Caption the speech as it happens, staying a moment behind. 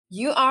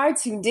You are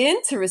tuned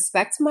in to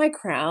Respect My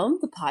Crown,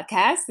 the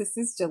podcast. This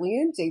is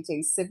Jillian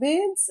JJ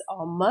Simmons.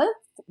 All month,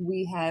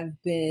 we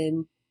have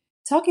been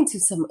talking to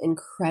some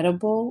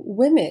incredible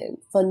women,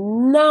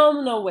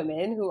 phenomenal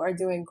women who are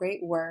doing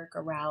great work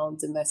around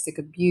domestic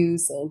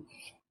abuse and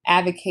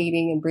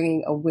advocating and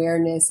bringing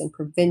awareness and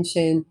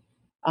prevention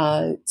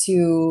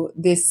to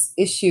this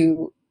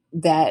issue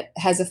that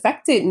has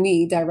affected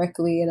me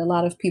directly. And a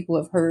lot of people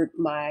have heard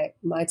my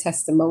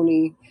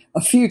testimony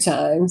a few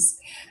times.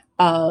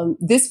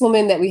 This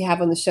woman that we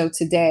have on the show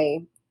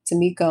today,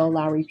 Tamiko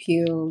Lowry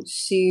Pugh,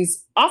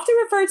 she's often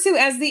referred to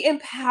as the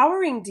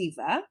empowering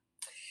diva.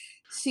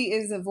 She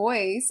is a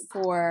voice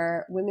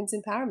for women's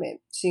empowerment.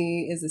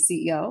 She is the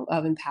CEO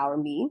of Empower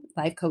Me,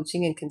 life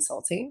coaching and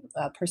consulting,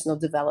 a personal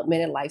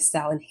development and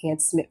lifestyle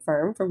enhancement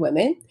firm for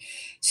women.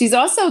 She's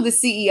also the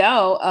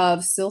CEO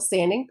of Still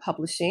Standing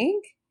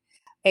Publishing,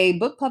 a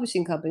book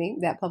publishing company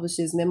that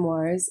publishes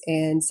memoirs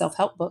and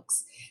self-help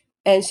books.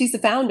 And she's the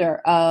founder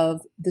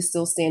of the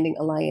Still Standing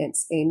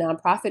Alliance, a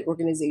nonprofit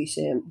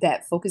organization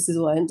that focuses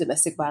on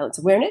domestic violence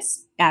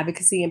awareness,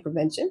 advocacy, and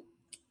prevention.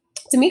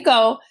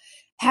 Tamiko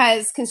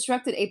has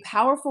constructed a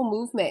powerful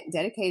movement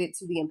dedicated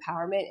to the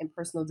empowerment and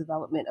personal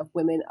development of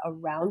women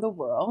around the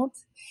world.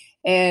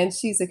 And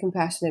she's a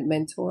compassionate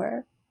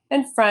mentor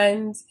and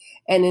friend,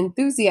 an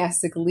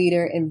enthusiastic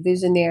leader and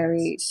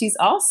visionary. She's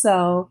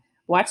also,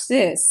 watch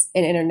this,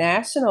 an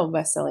international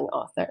best-selling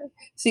author.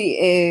 She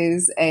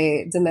is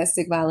a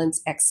domestic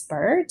violence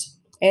expert,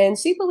 and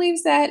she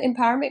believes that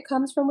empowerment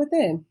comes from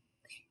within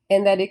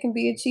and that it can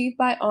be achieved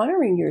by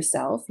honoring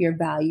yourself, your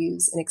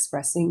values, and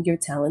expressing your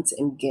talents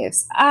and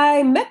gifts.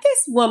 I met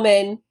this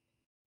woman.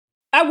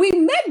 We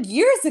met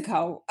years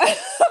ago,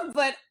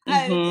 but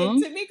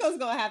Tamiko's going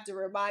to have to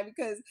remind me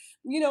because,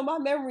 my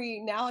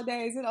memory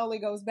nowadays, it only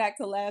goes back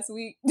to last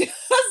week.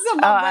 So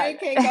my brain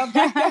can't go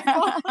back that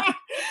far.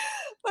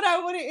 But I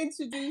want to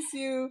introduce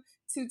you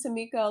to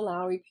Tamiko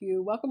Lowry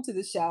Pugh. Welcome to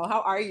the show.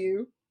 How are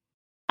you?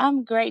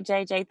 I'm great,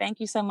 JJ. Thank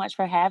you so much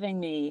for having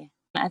me.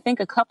 I think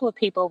a couple of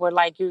people were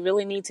like, you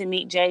really need to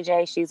meet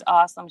JJ. She's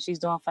awesome. She's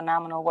doing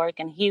phenomenal work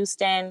in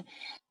Houston.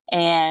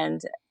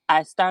 And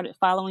I started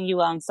following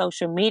you on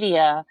social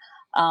media.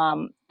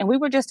 And we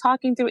were just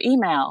talking through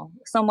email.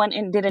 Someone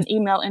did an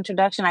email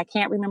introduction. I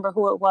can't remember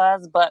who it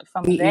was, but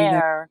from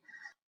there,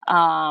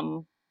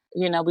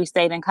 we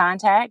stayed in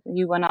contact.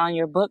 You went on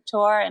your book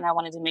tour and I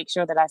wanted to make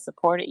sure that I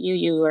supported you.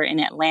 You were in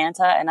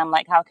Atlanta and I'm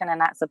like, how can I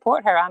not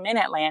support her? I'm in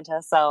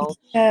Atlanta. So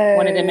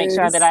wanted to make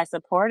sure that I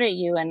supported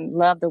you and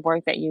love the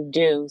work that you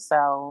do.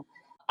 So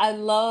I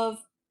love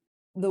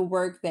the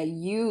work that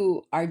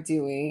you are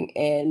doing.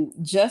 And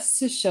just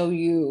to show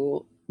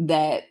you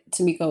that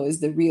Tamiko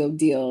is the real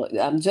deal,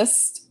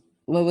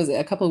 what was it?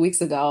 A couple of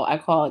weeks ago, I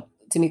called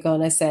Tamiko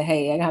and I said,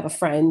 hey, I have a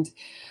friend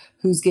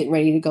who's getting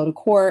ready to go to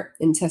court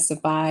and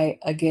testify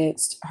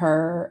against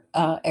her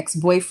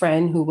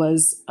ex-boyfriend who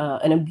was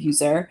an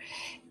abuser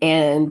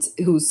and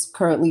who's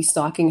currently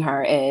stalking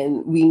her.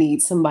 And we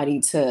need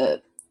somebody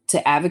to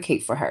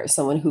advocate for her,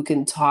 someone who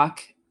can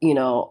talk,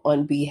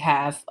 on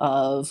behalf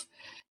of,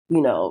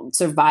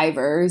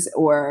 survivors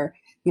or,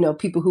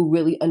 people who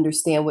really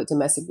understand what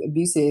domestic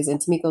abuse is. And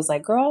Tamiko's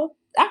like, girl,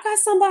 I got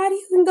somebody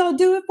who can go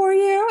do it for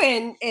you.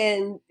 And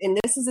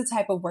this is the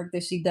type of work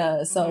that she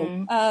does.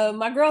 So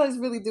my girl is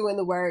really doing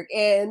the work.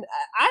 And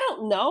I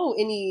don't know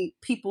any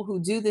people who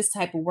do this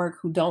type of work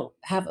who don't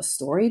have a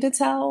story to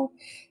tell.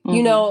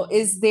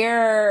 Is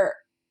there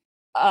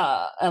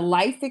a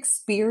life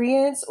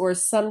experience or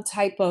some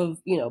type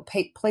of,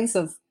 place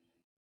of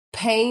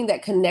pain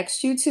that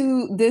connects you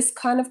to this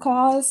kind of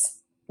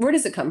cause? Where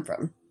does it come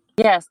from?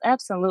 Yes,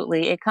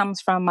 absolutely. It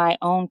comes from my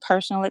own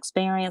personal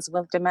experience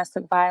with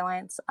domestic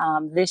violence.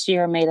 This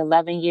year made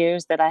 11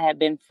 years that I have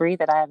been free,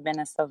 that I have been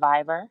a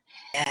survivor.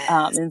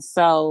 Yes. And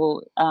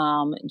so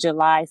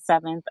July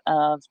 7th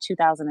of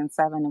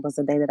 2007 was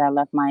the day that I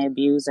left my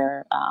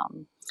abuser.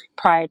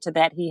 Prior to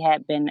that, he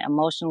had been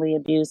emotionally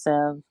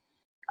abusive,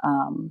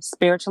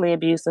 spiritually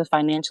abusive,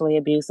 financially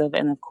abusive,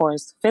 and of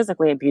course,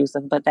 physically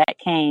abusive. But that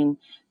came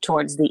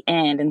towards the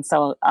end. And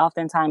so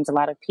oftentimes a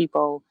lot of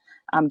people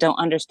don't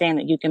understand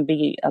that you can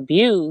be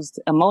abused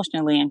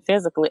emotionally and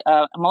physically,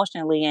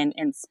 emotionally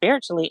and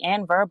spiritually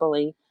and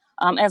verbally,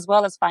 as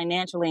well as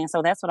financially. And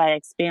so that's what I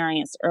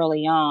experienced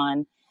early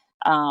on.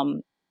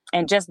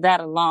 And just that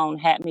alone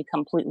had me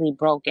completely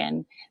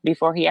broken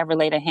before he ever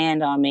laid a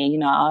hand on me.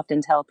 I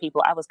often tell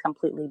people I was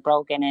completely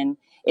broken, and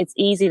it's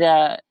easy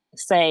to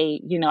say,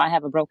 I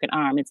have a broken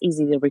arm. It's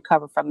easy to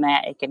recover from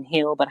that. It can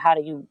heal, but how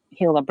do you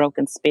heal a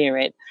broken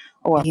spirit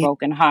or a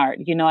broken heart?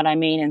 You know what I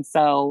mean? And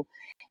so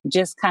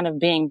just kind of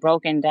being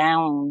broken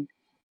down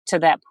to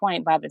that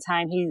point, by the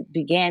time he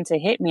began to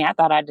hit me, I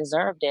thought I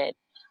deserved it.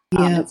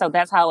 And so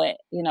that's how it,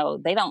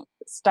 they don't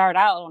start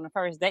out on the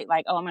first date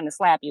like, oh, I'm going to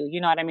slap you.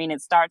 You know what I mean?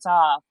 It starts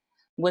off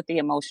with the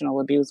emotional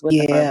abuse, with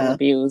the verbal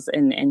abuse,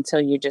 and until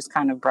you're just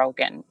kind of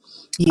broken.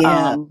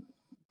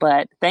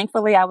 But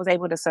thankfully, I was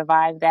able to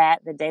survive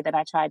that. The day that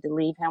I tried to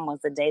leave him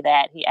was the day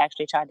that he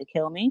actually tried to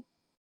kill me.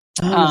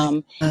 Oh my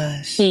Um,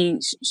 gosh. he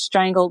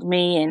strangled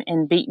me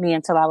and beat me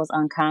until I was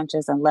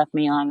unconscious and left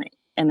me on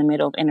in the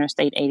middle of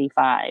Interstate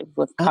 85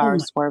 with Oh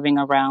cars my. swerving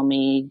around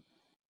me,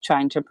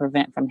 trying to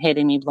prevent from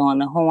hitting me, blowing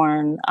the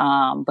horn.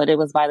 But it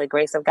was by the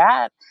grace of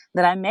God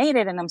that I made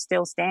it, and I'm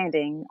still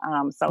standing.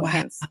 So Wow.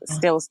 hence,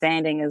 still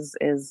standing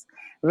is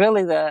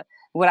really the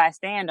what I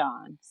stand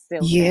on.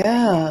 Still standing.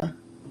 Yeah.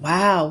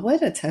 Wow.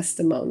 What a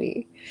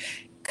testimony.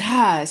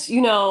 Gosh,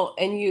 and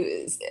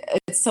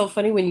it's so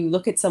funny when you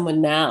look at someone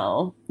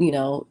now,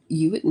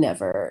 you would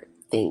never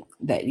think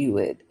that you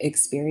would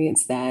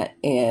experience that.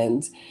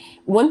 And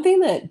one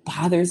thing that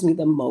bothers me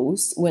the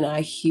most when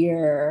I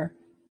hear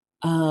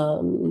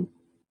um,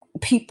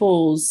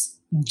 people's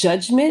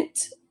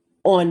judgment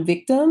on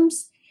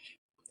victims,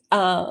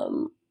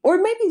 or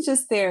maybe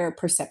just their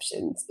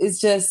perceptions,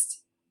 is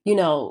just,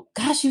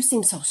 gosh, you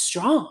seem so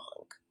strong.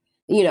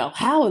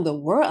 How in the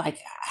world, like,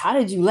 how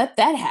did you let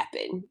that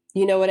happen?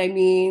 You know what I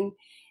mean?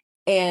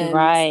 And,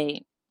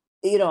 Right.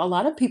 a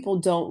lot of people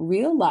don't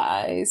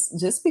realize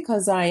just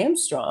because I am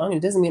strong,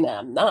 it doesn't mean that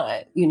I'm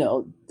not,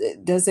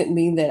 it doesn't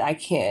mean that I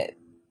can't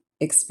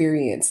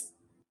experience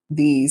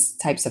these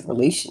types of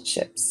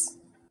relationships.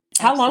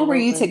 How long were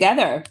you Absolutely.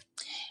 together?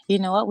 You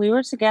know what? We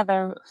were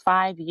together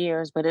 5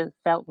 years, but it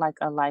felt like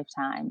a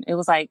lifetime.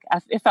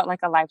 It felt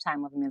like a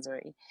lifetime of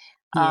misery.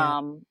 Yeah.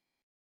 Um,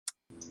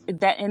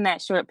 that in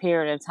that short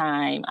period of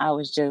time, I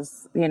was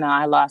just,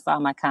 I lost all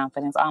my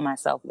confidence, all my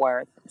self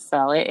worth.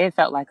 So it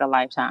felt like a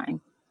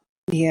lifetime.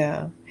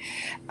 Yeah.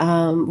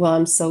 Well,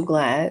 I'm so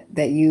glad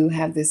that you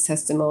have this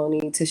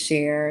testimony to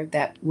share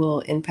that will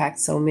impact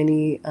so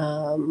many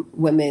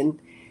women.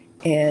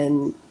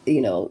 And,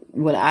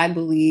 what I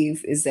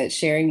believe is that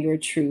sharing your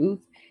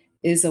truth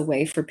is a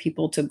way for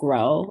people to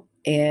grow.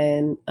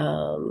 And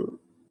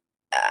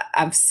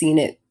I've seen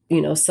it,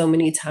 so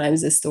many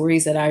times, the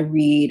stories that I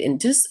read and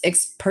just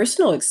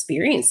personal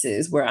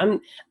experiences where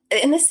and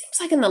it seems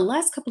like in the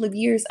last couple of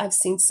years, I've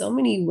seen so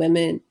many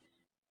women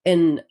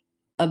in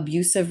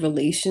abusive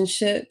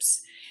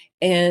relationships.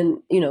 And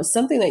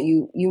something that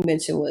you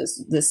mentioned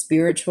was the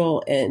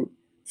spiritual and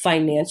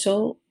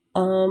financial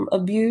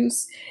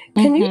abuse.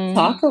 Can you Hmm.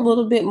 talk a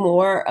little bit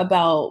more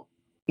about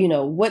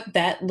what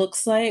that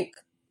looks like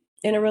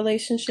in a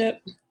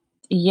relationship?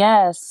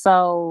 Yes.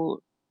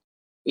 So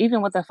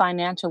even with the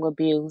financial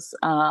abuse,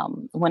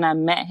 when I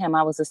met him,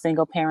 I was a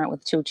single parent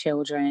with two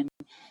children.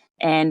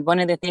 And one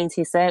of the things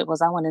he said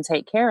was, I want to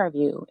take care of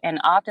you. And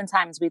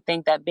oftentimes we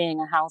think that being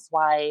a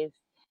housewife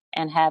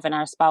and having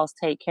our spouse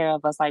take care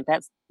of us, like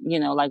that's,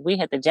 like we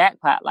hit the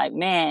jackpot. Like,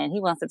 man, he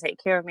wants to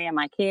take care of me and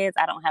my kids.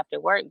 I don't have to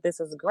work. This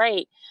is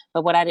great.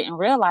 But what I didn't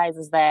realize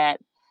is that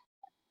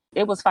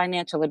it was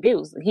financial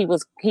abuse.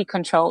 He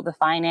controlled the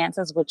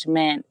finances, which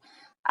meant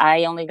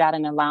I only got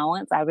an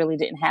allowance. I really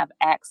didn't have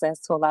access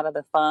to a lot of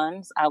the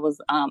funds. I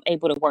was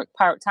able to work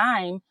part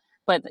time,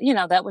 but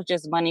that was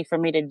just money for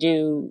me to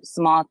do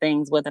small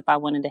things with if I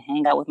wanted to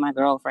hang out with my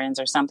girlfriends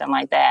or something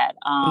like that.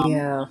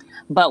 Yeah.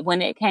 But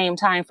when it came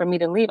time for me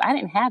to leave, I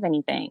didn't have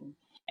anything.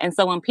 And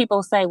so when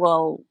people say,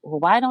 "Well,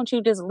 why don't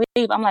you just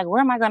leave?" I'm like,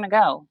 "Where am I going to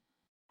go?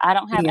 I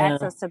don't have Yeah.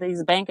 access to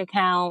these bank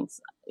accounts."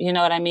 You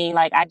know what I mean?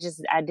 Like I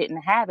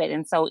didn't have it.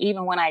 And so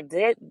even when I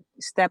did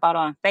step out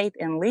on faith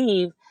and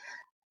leave,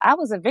 I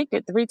was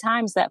evicted 3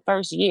 times that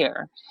first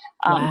year,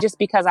 Wow. just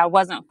because I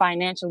wasn't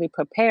financially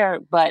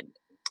prepared. But,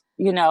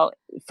 you know,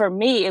 for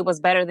me, it was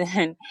better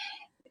than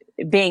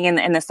being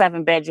in the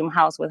 7 bedroom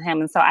house with him.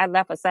 And so I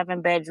left a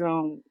 7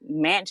 bedroom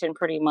mansion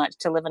pretty much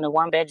to live in a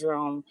 1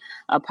 bedroom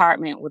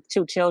apartment with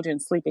two children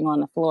sleeping on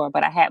the floor.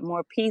 But I had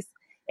more peace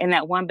in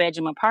that 1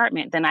 bedroom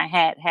apartment than I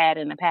had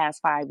in the past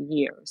 5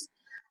 years.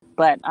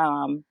 But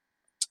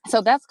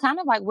so that's kind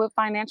of like what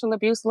financial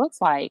abuse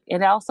looks like.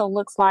 It also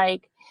looks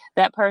like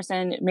that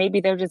person, maybe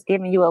they're just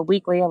giving you a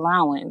weekly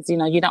allowance.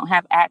 You don't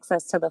have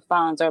access to the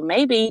funds, or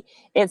maybe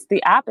it's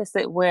the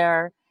opposite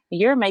where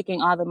you're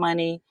making all the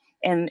money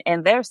and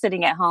they're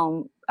sitting at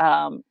home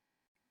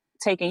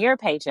taking your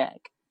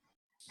paycheck.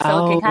 So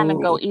it can kind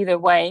of go Oh, either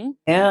way.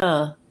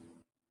 yeah.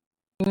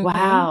 And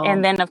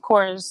Wow. then, of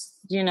course,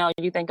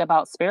 you think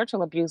about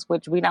spiritual abuse,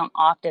 which we don't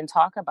often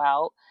talk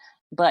about,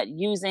 but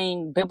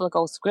using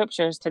biblical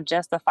scriptures to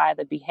justify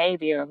the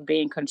behavior of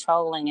being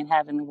controlling and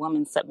having the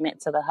woman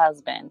submit to the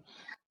husband.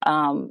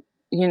 Um,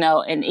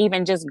 and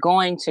even just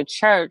going to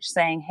church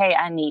saying, "Hey,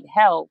 I need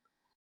help,"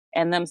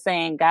 and them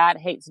saying God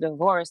hates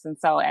divorce. And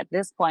so at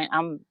this point,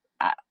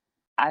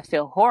 I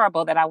feel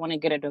horrible that I want to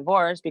get a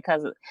divorce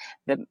because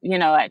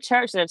at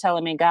church they're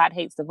telling me God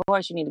hates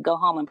divorce. You need to go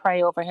home and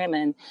pray over him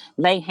and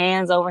lay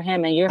hands over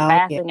him, and you're Oh,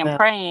 fasting and yeah.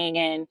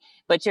 praying,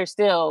 but you're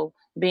still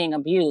being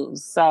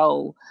abused.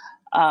 So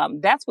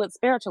that's what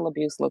spiritual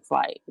abuse looks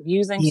like: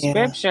 using Yeah.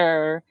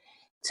 scripture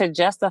to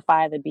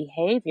justify the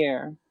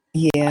behavior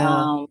Yeah.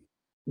 um,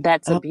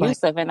 that's Oh my.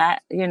 abusive. And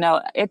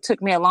it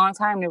took me a long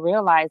time to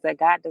realize that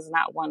God does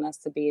not want us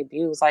to be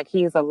abused. Like,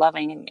 He is a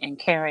loving and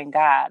caring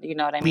God. You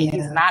know what I mean?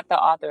 He's Yeah. not the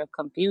author of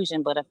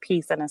confusion, but of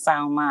peace and a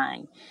sound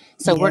mind.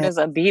 So where Yeah. does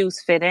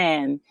abuse fit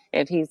in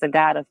if He's the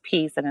God of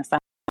peace and a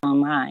sound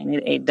mind?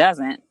 It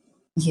doesn't.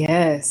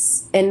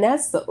 Yes. And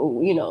that's that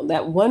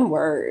one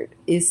word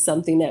is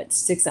something that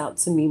sticks out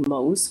to me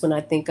most when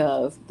I think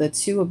of the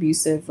two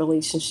abusive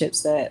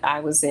relationships that I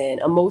was in,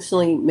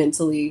 emotionally,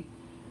 mentally,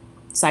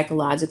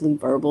 psychologically,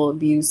 verbal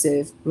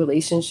abusive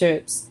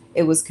relationships.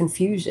 It was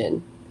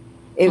confusion.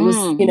 It was,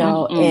 Mm,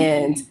 mm,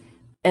 mm.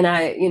 and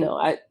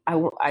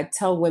I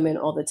tell women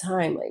all the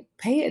time, like,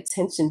 pay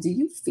attention. Do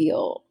you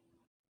feel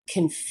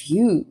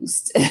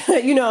confused?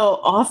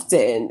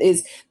 Often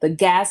is the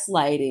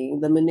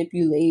gaslighting, the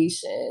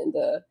manipulation,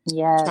 the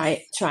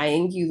Yes.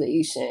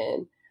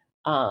 triangulation.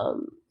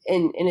 And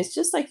it's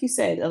just like you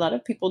said, a lot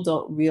of people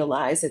don't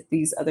realize that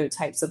these other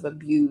types of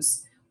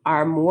abuse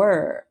are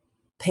more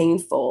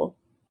painful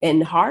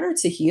and harder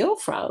to heal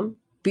from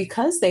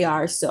because they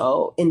are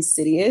so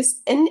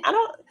insidious. And I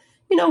don't,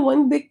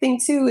 one big thing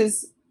too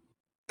is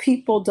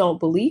people don't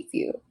believe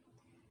you.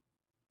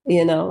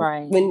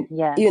 Right. When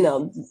Yes.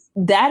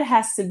 that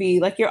has to be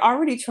like you're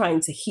already trying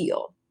to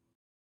heal,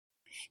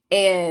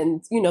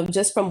 and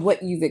just from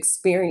what you've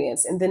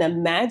experienced, and then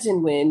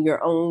imagine when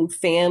your own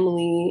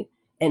family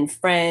and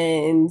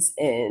friends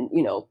and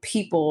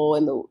people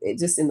in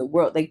the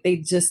world, like, they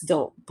just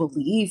don't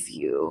believe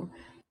you.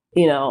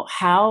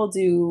 How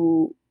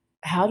do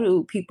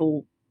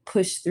people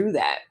push through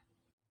that?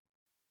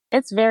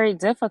 It's very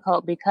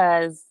difficult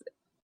because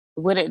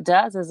what it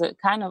does is it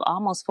kind of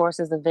almost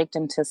forces the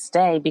victim to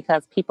stay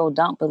because people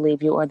don't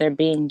believe you or they're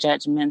being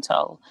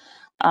judgmental.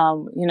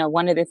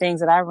 One of the things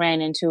that I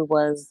ran into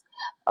was,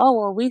 oh,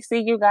 well, we see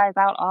you guys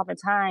out all the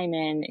time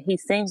and he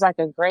seems like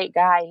a great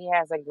guy. He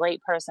has a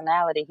great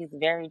personality. He's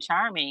very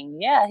charming.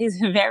 Yeah, he's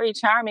very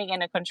charming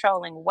in a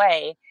controlling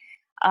way.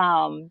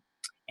 Um,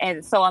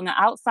 and so on the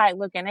outside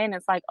looking in,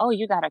 it's like, oh,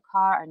 you got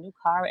a new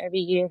car every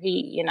year.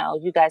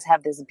 You guys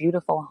have this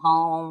beautiful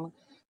home.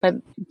 But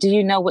do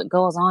you know what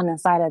goes on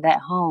inside of that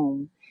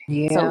home?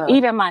 So Yeah.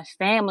 even my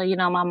family,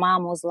 my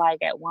mom was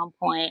like, at one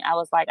point, I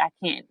was like, I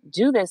can't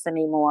do this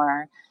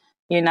anymore.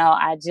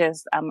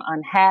 I'm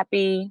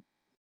unhappy.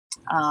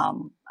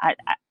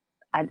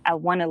 I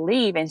want to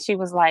leave. And she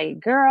was like,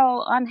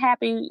 girl,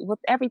 unhappy with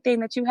everything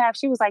that you have.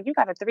 She was like, you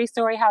got a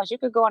 3-story house. You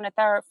could go on the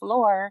third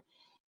floor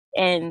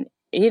and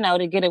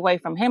to get away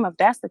from him if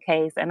that's the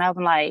case. And I'm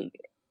like,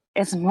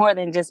 it's more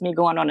than just me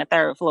going on the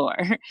third floor.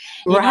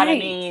 You know what I Right.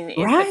 mean? It's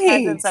the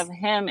Right. presence of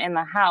him in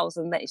the house,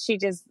 and that she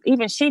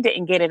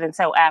didn't get it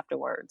until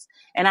afterwards.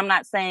 And I'm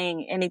not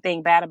saying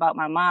anything bad about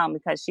my mom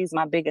because she's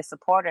my biggest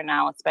supporter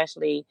now,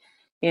 especially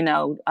doing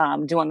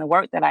the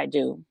work that I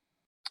do.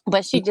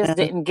 But she just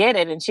Yeah. didn't get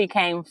it, and she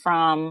came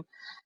from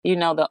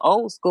the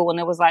old school, and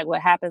it was like,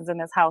 what happens in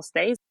this house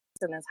stays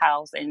in this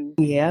house. And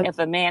Yep. if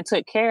a man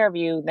took care of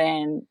you,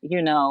 then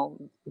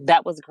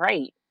that was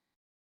great.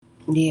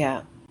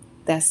 Yeah.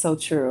 That's so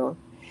true.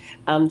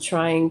 I'm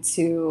trying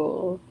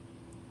to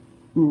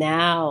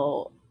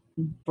now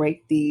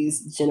break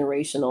these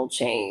generational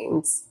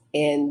chains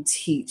and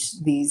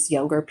teach these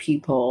younger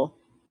people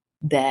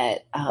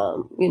that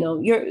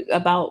you're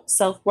about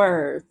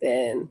self-worth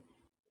and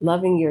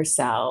loving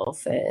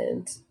yourself,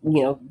 and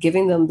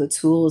giving them the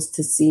tools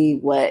to see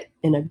what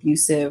an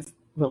abusive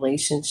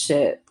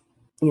relationship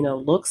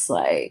looks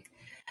like,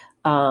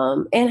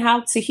 and how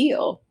to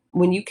heal.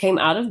 When you came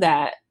out of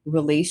that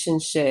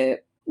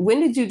relationship, when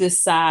did you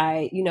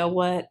decide,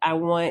 what, I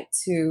want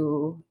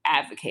to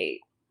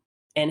advocate,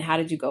 and how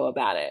did you go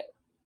about it?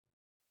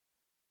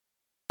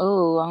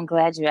 Oh, I'm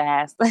glad you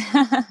asked.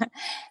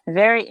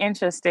 Very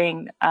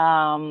interesting.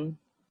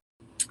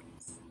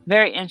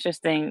 Very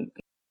interesting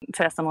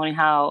testimony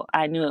how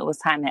I knew it was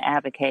time to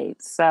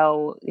advocate.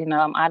 So,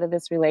 I'm out of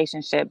this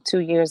relationship. 2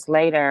 years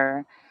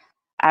later,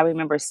 I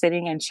remember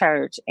sitting in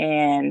church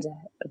and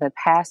the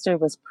pastor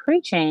was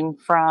preaching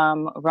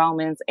from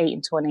Romans 8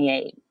 and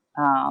 28.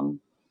 Um,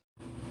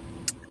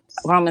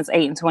 Romans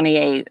 8 and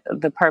 28,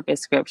 the purpose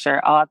scripture,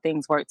 all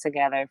things work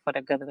together for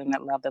the good of them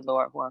that love the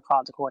Lord, who are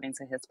called according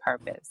to his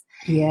purpose.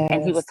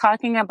 And he was Yes.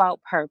 talking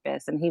about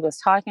purpose, and he was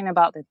talking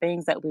about the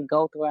things that we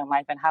go through in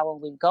life and how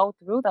when we go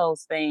through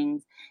those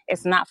things,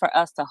 it's not for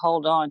us to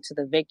hold on to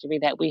the victory,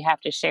 that we have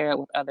to share it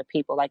with other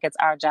people. Like, it's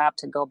our job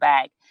to go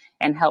back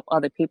and help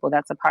other people.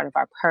 That's a part of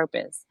our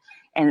purpose.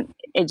 And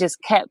it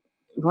just kept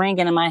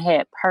ringing in my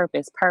head,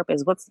 purpose.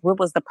 What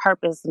was the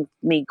purpose of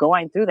me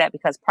going through that?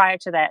 Because prior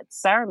to that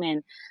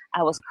sermon,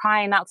 I was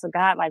crying out to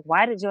God, like,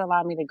 why did you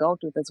allow me to go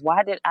through this?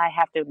 Why did I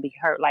have to be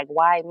hurt? Like,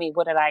 why me?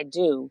 What did I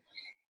do?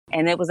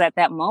 And it was at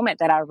that moment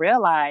that I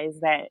realized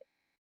that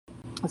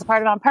it's a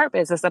part of my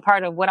purpose. It's a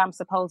part of what I'm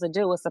supposed to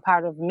do. It's a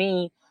part of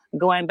me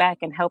going back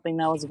and helping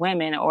those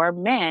women or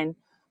men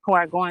who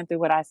are going through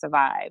what I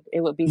survived.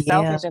 It would be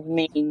Yeah. selfish of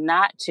me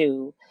not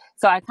to.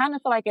 So I kind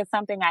of feel like it's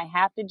something I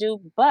have to do,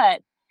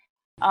 but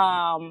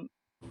um,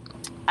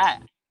 I,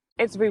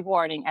 it's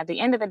rewarding. At the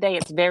end of the day,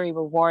 it's very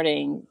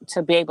rewarding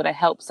to be able to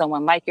help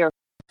someone like your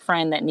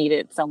friend that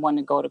needed someone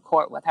to go to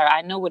court with her.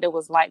 I knew what it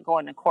was like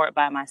going to court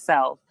by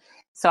myself.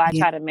 So I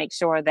Yeah. try to make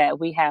sure that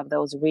we have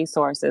those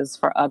resources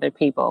for other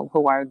people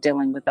who are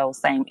dealing with those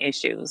same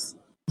issues.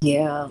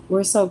 Yeah.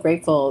 We're so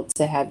grateful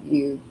to have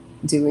you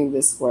doing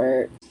this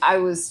work. I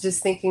was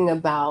just thinking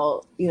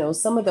about,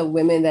 some of the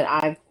women that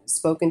I've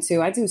spoken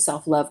to. I do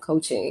self-love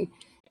coaching.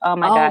 Oh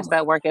my gosh, Oh,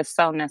 that work is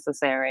so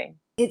necessary.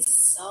 it's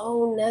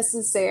so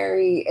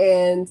necessary.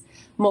 And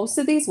most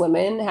of these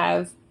women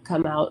have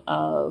come out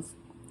of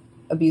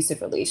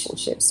abusive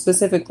relationships,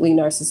 specifically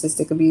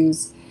narcissistic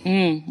abuse.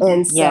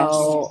 And Yes.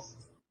 so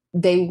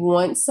they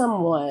want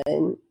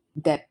someone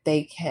that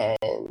they can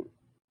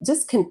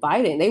just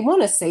confide in. They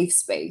want a safe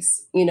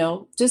space,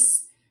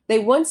 just they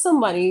want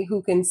somebody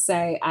who can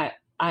say,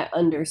 I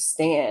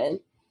understand.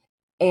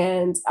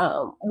 And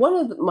one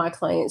of my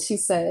clients, she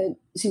said,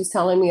 she was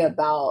telling me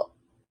about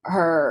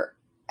her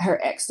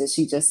ex that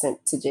she just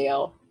sent to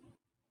jail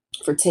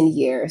for 10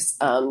 years.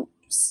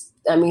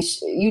 I mean,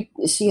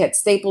 she had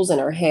staples in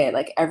her head,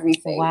 like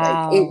everything. Like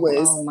Wow.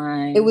 Oh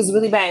my. it was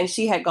really bad. And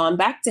she had gone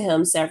back to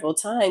him several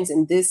times,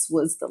 and this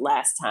was the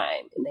last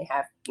time. And they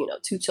have,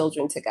 2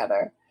 children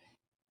together.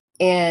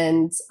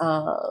 And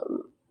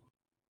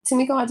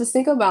Tamiko, I just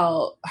think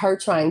about her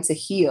trying to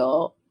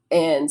heal,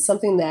 and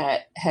something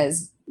that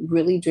has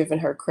really driven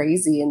her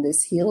crazy in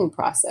this healing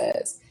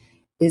process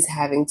is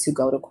having to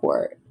go to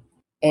court,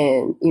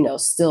 and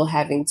still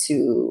having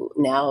to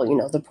now,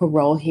 the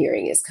parole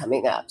hearing is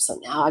coming up, so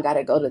now I got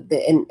to go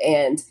to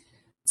and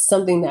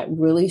something that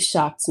really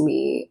shocked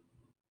me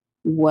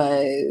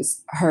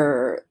was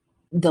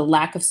the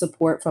lack of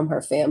support from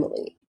her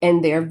family,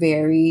 and they're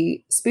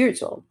very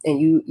spiritual. And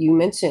you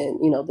mentioned,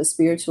 the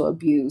spiritual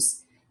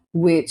abuse,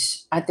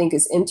 which I think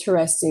is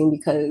interesting,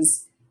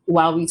 because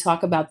while we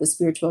talk about the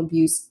spiritual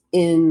abuse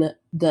in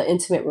the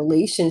intimate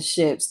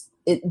relationships,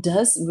 it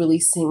does really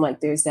seem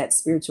like there's that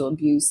spiritual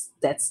abuse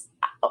that's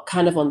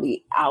kind of on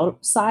the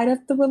outside of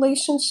the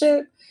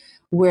relationship,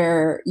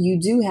 where you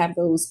do have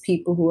those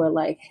people who are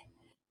like,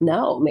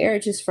 no,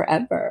 marriage is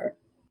forever.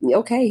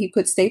 Okay, he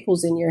put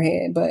staples in your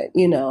head, but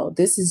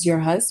this is your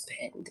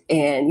husband,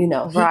 and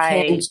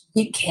Right.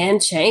 he can He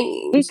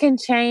change. can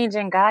change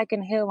and God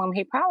can heal him.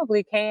 He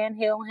probably can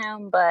heal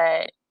him,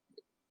 but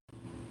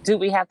do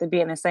we have to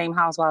be in the same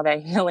house while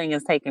that healing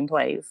is taking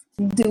place?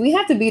 Do we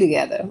have to be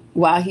together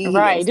while he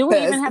Right. heals? Do we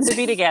even 'Cause have to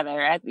be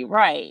together?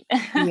 Right.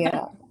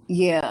 yeah,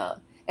 yeah,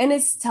 and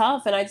it's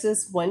tough. And I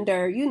just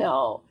wonder,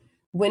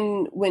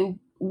 when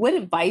what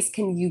advice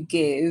can you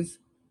give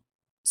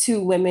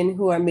to women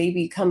who are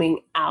maybe coming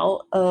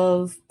out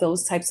of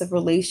those types of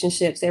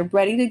relationships? They're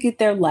ready to get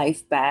their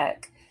life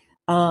back,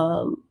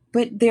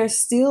 but they're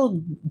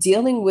still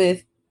dealing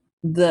with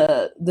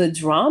the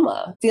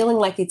drama, feeling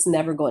like it's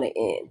never going to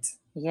end.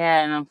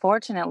 Yeah, and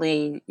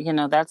unfortunately,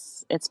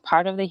 it's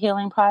part of the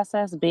healing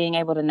process, being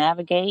able to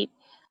navigate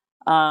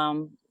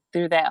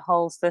through that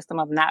whole system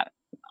of not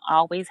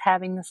always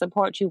having the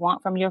support you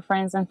want from your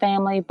friends and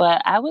family.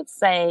 But I would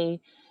say,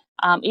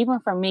 even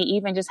for me,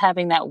 even just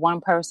having that one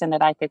person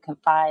that I could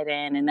confide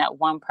in, and that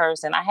one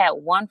person, I had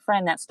one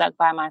friend that stuck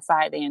by my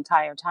side the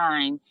entire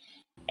time.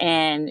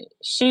 And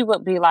she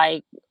would be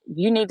like,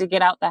 you need to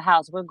get out the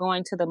house. We're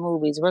going to the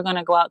movies. We're going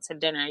to go out to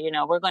dinner.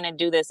 We're going to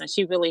do this. And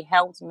she really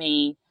helped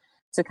me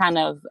to kind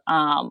of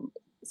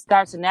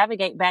start to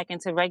navigate back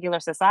into regular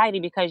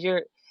society, because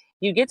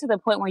you get to the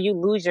point where you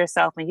lose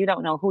yourself and you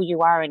don't know who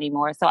you are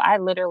anymore. So I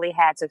literally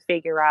had to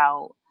figure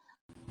out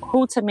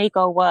who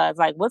Tamiko was.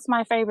 Like, what's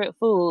my favorite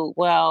food?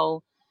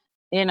 Well,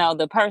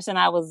 the person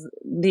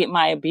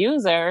my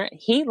abuser,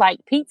 he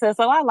liked pizza,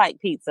 so I like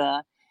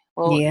pizza.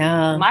 Well,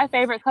 Yeah, my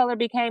favorite color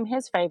became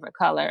his favorite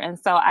color. And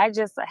so I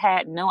just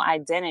had no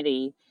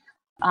identity.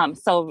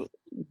 So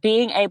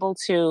being able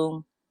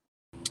to,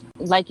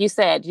 like you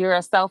said, you're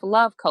a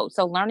self-love coach.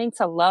 So learning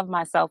to love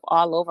myself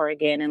all over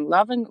again, and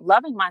loving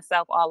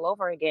myself all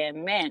over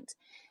again meant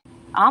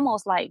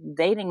almost like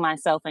dating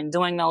myself and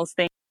doing those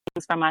things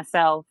for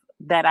myself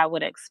that I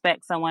would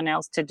expect someone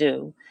else to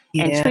do,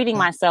 and yeah, treating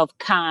myself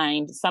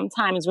kind.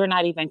 Sometimes we're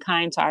not even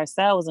kind to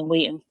ourselves, and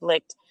we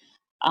inflict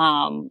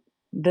um,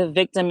 the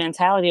victim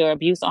mentality or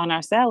abuse on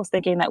ourselves,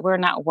 thinking that we're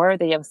not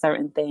worthy of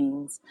certain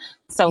things.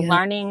 So yeah,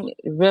 learning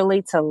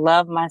really to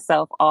love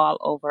myself all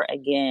over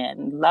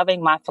again,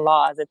 loving my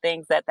flaws, the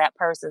things that that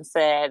person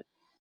said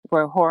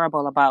were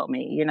horrible about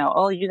me.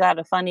 Oh, you got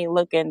a funny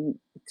look and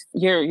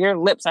your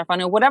lips are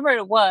funny, whatever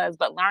it was,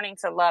 but learning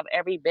to love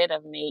every bit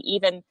of me,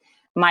 even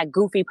my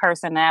goofy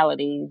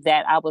personality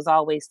that I was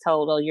always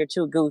told, oh, you're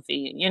too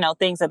goofy,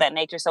 things of that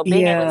nature. So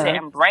being able to yeah.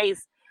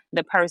 embrace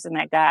the person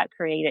that God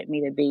created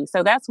me to be.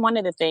 So that's one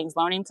of the things,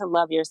 learning to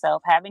love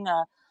yourself, having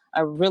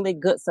a really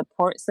good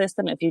support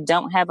system. If you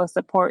don't have a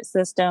support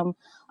system,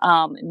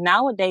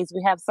 nowadays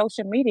we have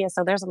social media.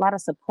 So there's a lot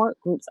of support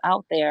groups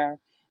out there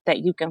that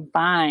you can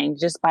find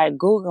just by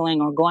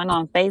Googling or going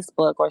on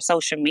Facebook or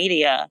social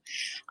media.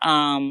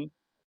 Um,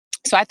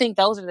 so I think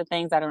those are the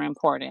things that are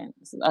important: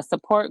 a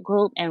support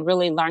group and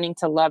really learning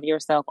to love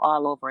yourself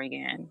all over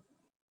again.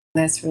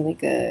 That's really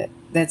good.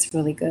 That's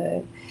really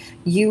good.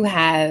 You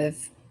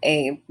have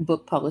a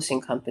book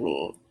publishing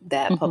company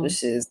that Hmm.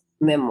 publishes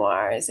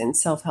memoirs and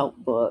self help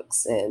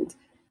books, and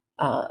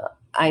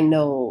I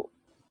know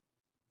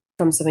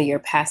from some of your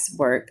past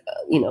work,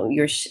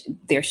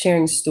 they're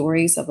sharing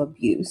stories of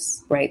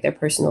abuse, right? Their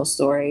personal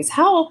stories.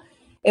 How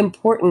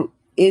important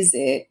is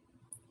it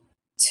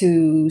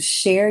to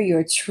share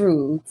your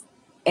truth?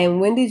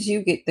 And when did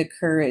you get the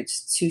courage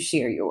to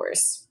share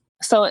yours?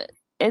 So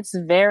it's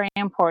very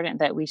important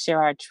that we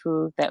share our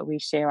truth, that we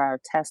share our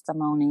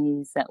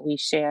testimonies, that we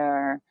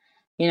share,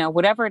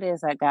 whatever it is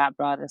that God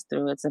brought us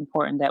through. It's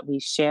important that we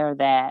share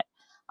that.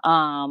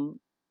 Um,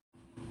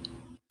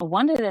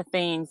 One of the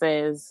things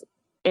is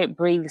it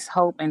breathes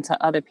hope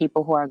into other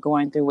people who are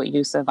going through what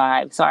you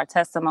survived. So our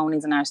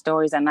testimonies and our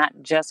stories are not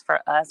just for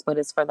us, but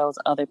it's for those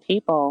other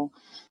people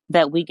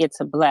that we get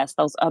to bless,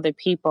 those other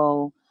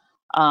people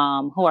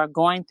who are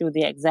going through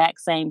the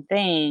exact same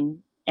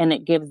thing, and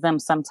it gives them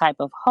some type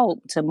of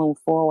hope to move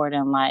forward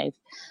in life.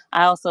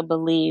 I also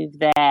believe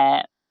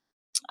that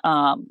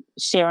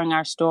sharing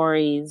our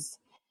stories,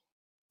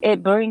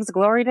 it brings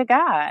glory to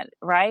God,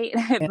 right?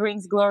 It Yeah.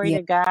 brings glory Yeah.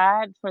 to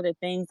God for the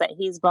things that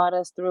He's brought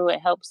us through. It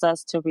helps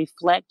us to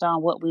reflect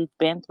on what we've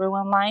been through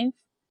in life.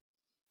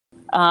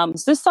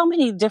 So there's so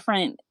many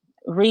different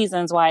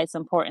reasons why it's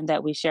important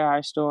that we share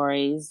our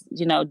stories.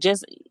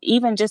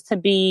 Just to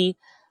be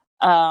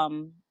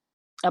um,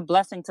 a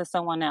blessing to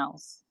someone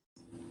else,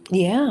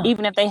 Yeah.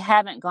 even if they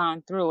haven't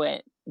gone through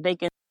it, they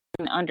can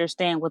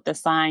understand what the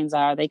signs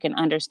are. They can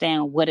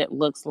understand what it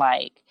looks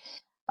like.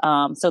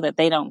 So that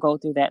they don't go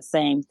through that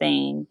same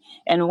thing.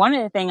 And one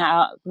of the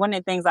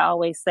things I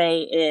always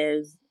say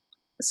is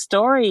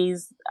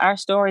our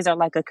stories are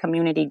like a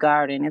community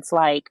garden. It's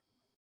like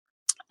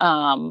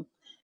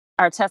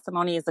our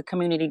testimony is a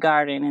community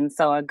garden, and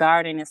so a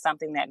garden is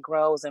something that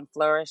grows and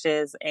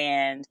flourishes.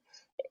 And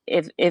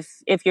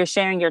if you're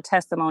sharing your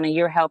testimony,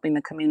 you're helping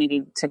the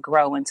community to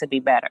grow and to be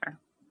better.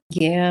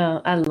 Yeah,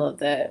 I love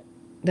that.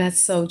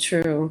 That's so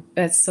true.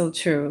 That's so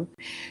true.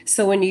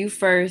 So when you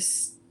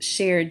first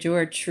shared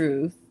your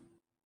truth,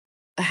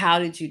 how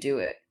did you do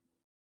it?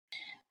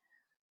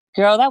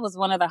 Girl, that was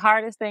one of the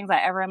hardest things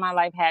I ever in my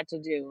life had to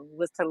do,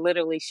 was to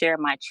literally share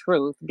my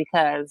truth,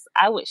 because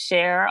I would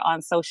share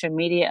on social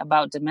media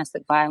about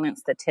domestic violence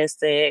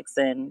statistics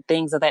and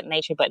things of that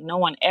nature, but no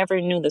one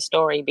ever knew the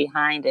story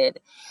behind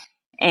it.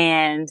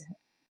 And,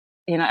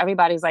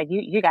 everybody's like,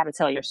 you got to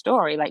tell your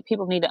story. Like,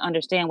 people need to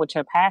understand what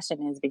your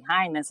passion is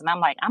behind this. And I'm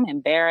like, I'm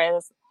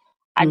embarrassed.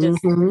 I just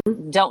Hmm.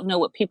 don't know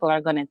what people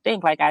are going to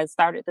think. Like, I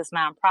started this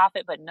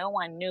nonprofit, but no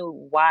one knew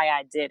why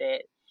I did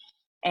it.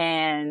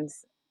 And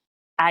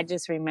I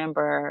just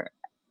remember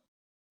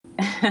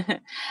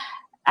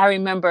I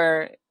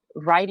remember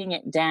writing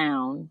it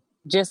down,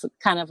 just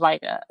kind of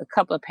like a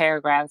couple of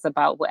paragraphs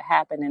about what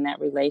happened in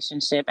that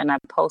relationship. And I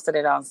posted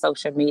it on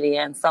social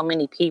media, and so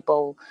many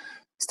people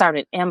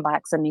started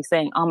inboxing me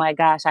saying, "Oh my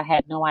gosh, I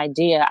had no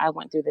idea. I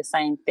went through the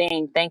same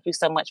thing. Thank you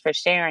so much for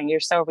sharing. You're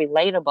so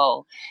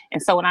relatable."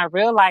 And so when I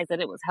realized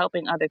that it was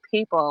helping other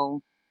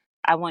people,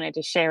 I wanted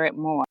to share it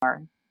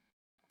more.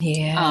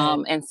 Yeah.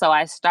 And so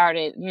I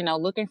started,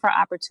 looking for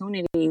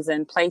opportunities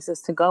and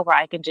places to go where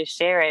I could just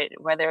share it,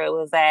 whether it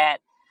was at,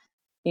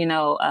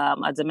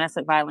 a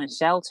domestic violence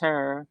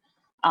shelter,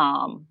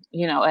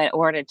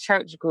 or at a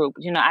church group.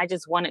 I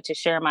just wanted to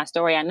share my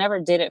story. I never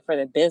did it for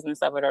the business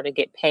of it or to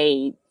get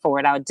paid for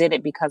it. I did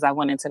it because I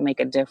wanted to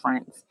make a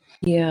difference.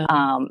 Yeah.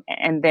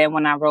 And then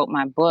when I wrote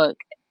my book,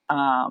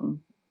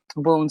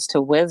 Wounds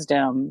to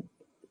Wisdom,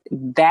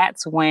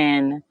 that's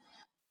when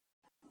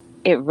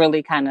it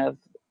really kind of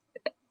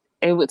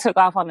took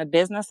off on the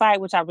business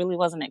side, which I really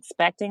wasn't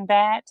expecting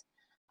that.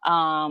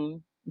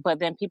 But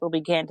then people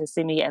began to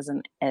see me as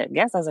an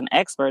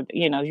expert.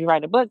 You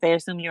write a book, they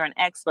assume you're an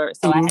expert.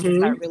 So I had to Hmm.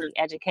 start really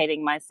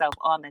educating myself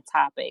on the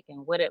topic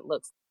and what it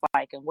looks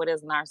like and what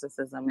is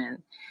narcissism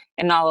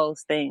and all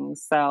those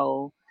things.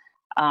 So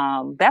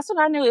that's when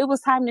I knew it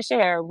was time to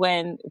share,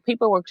 when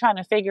people were trying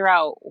to figure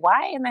out,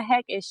 why in the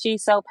heck is she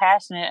so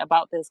passionate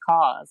about this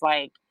cause?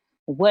 Like,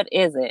 what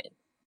is it?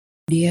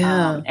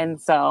 Yeah. And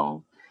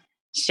so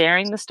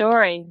sharing the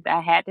story,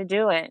 I had to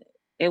do it.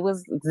 It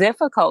was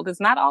difficult.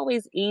 It's not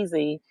always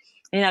easy.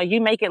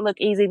 You make it look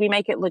easy, we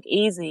make it look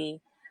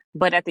easy.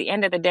 But at the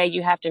end of the day,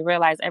 you have to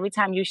realize every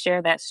time you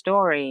share that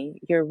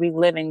story, you're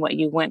reliving what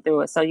you went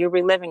through. So you're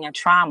reliving a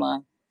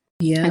trauma.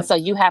 And Yeah. so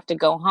you have to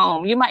go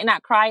home. You might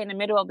not cry in the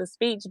middle of the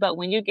speech, but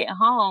when you get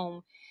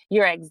home,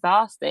 you're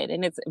exhausted,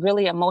 and it's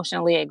really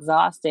emotionally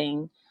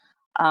exhausting.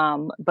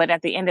 But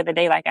at the end of the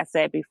day, like I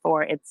said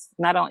before, it's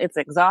not only it's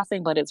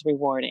exhausting, but it's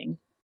rewarding.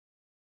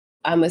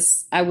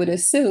 I would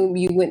assume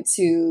you went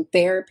to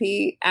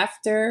therapy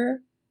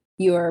after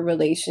your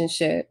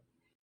relationship.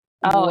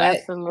 Oh, What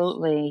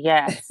absolutely.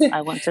 Yes.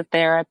 I went to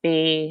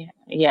therapy.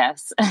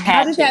 Yes, I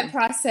How had did that to.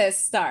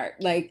 process start?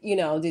 Like,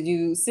 did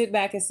you sit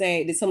back and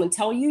say, did someone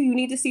tell you you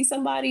need to see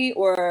somebody,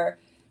 or,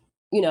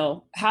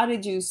 how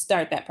did you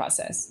start that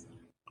process?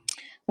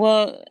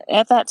 Well,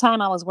 at that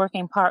time I was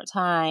working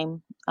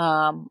part-time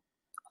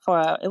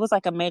it was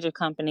like a major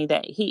company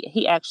that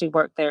he actually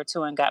worked there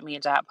too and got me a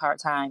job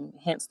part-time,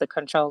 hence the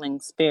controlling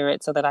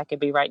spirit so that I could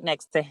be right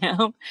next to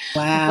him.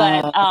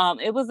 But Wow.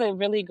 it was a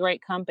really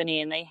great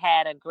company, and they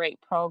had a great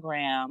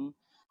program.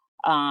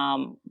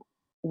 Um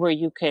where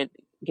you could,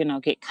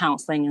 get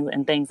counseling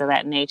and things of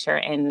that nature.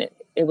 And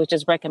it was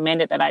just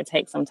recommended that I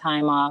take some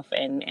time off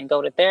and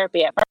go to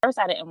therapy. At first,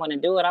 I didn't want to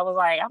do it. I was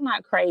like, I'm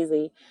not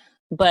crazy.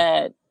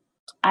 But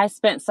I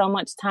spent so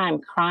much time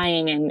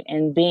crying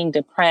and being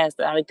depressed.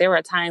 Like, there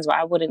were times where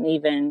I wouldn't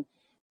even,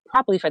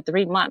 probably for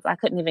 3 months, I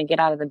couldn't even get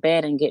out of the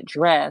bed and get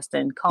dressed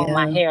and comb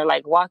my hair,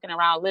 like walking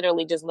around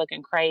literally just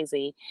looking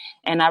crazy.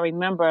 And I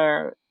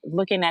remember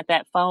looking at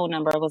that phone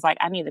number. It was like,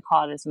 I need to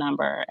call this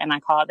number. And I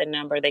called the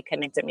number. They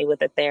connected me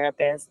with a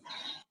therapist.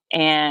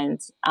 And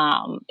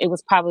it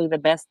was probably the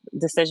best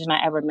decision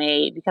I ever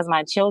made because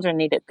my children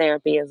needed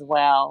therapy as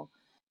well.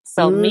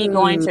 So me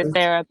going to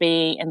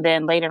therapy and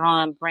then later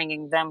on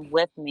bringing them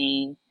with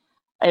me,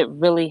 it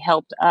really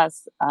helped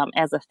us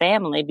as a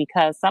family,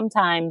 because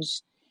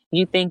sometimes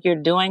you think you're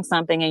doing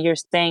something and you're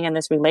staying in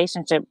this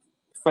relationship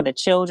for the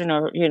children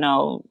or,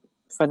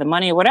 for the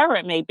money or whatever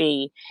it may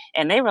be.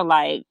 And they were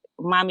like,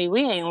 Mommy,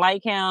 we ain't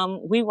like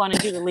him. We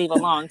wanted you to leave a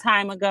long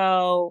time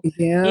ago.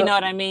 Yeah. You know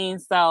what I mean?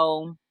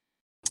 So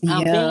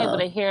being able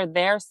to hear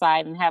their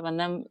side and having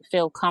them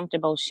feel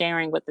comfortable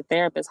sharing with the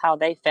therapist how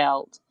they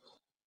felt,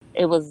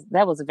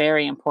 that was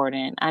very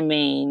important. I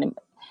mean,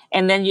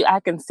 and then I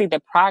can see the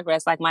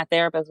progress. Like, my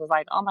therapist was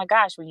like, oh my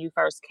gosh, when you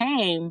first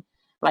came,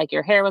 like,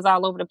 your hair was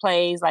all over the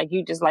place. Like,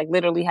 you just like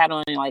literally had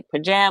on like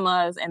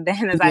pajamas. And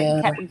then as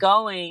I kept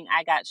going,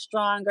 I got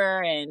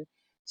stronger. And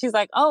she's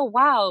like, oh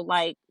wow,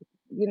 like,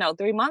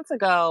 3 months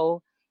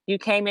ago, you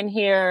came in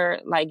here,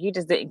 like, you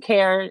just didn't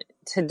care.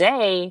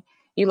 Today,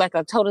 you like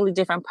a totally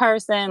different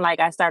person. Like,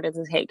 I started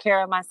to take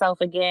care of myself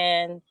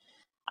again.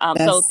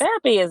 So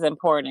therapy is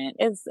important.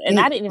 And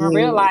I didn't even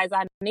realize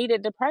I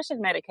needed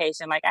depression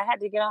medication. Like, I had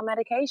to get on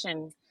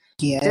medication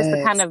just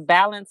to kind of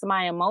balance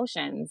my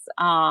emotions.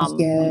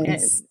 Something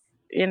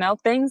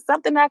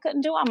that I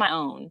couldn't do on my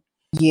own.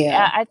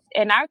 Yeah.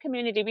 In our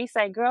community, we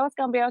say, girl, it's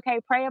going to be okay.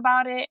 Pray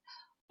about it.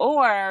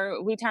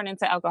 Or we turn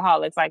into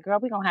alcoholics. Like, girl,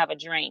 we're going to have a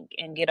drink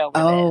and get over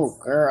this. Oh,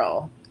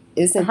 girl.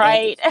 Isn't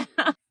right?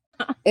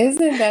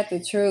 Isn't that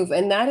the truth?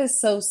 And that is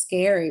so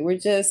scary. We're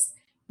just,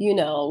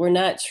 we're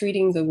not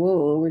treating the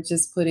wound. We're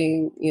just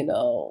putting, a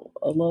little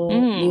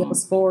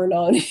Neosporin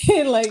on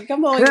it. Like,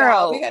 come on, girl,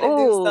 y'all. We got to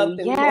do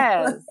something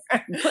more.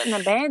 Putting a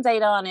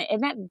Band-Aid on it.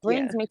 And that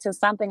brings me to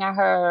something I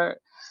heard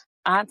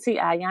Auntie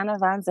Ayana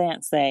Van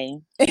Zant say.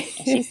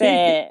 She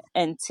said,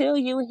 until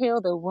you heal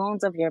the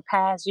wounds of your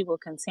past, you will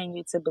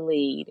continue to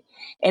bleed.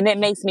 And it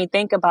makes me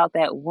think about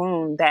that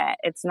wound, that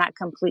it's not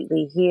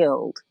completely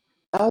healed.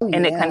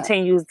 And it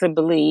continues to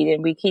bleed,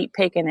 and we keep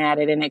picking at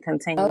it, and it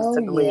continues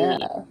to bleed.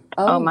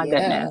 Oh my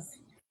goodness.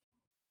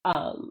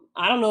 I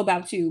don't know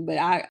about you, but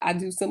I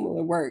do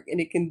similar work,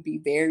 and it can be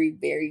very,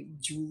 very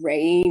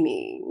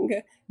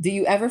draining. Do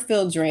you ever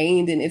feel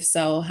drained? And if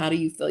so, how do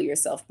you fill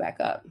yourself back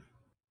up?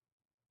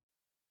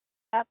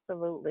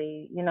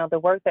 Absolutely. The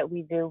work that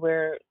we do,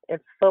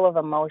 it's full of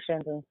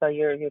emotions. And so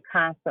you're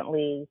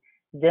constantly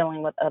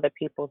dealing with other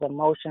people's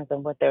emotions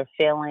and what they're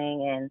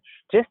feeling. And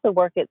just the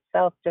work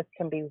itself just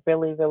can be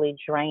really, really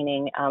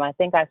draining. I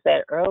think I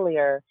said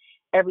earlier,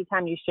 every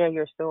time you share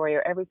your story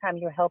or every time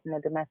you're helping a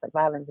domestic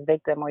violence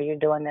victim or you're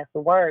doing this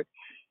work,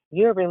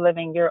 you're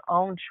reliving your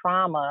own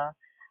trauma.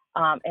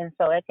 And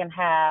so it can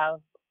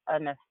have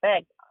an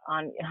effect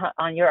on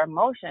your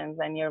emotions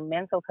and your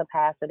mental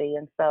capacity.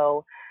 And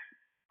so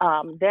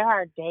there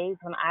are days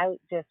when I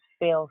just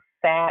feel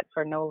sad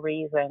for no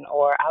reason,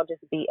 or I'll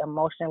just be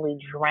emotionally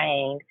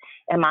drained.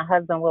 And my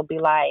husband will be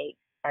like,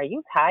 are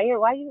you tired?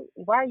 Why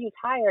are you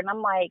tired? And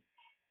I'm like,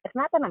 it's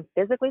not that I'm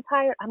physically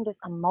tired. I'm just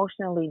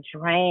emotionally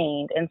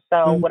drained. And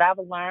so what I've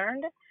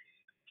learned,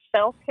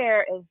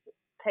 self-care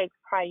takes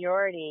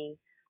priority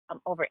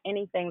over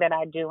anything that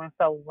I do. And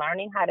so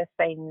learning how to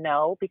say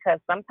no, because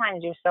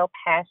sometimes you're so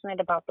passionate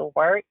about the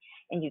work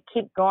and you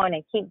keep going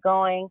and keep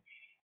going.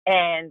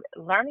 And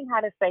learning how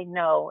to say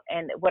no.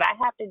 And what I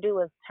have to do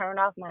is turn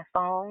off my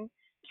phone,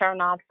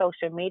 turn off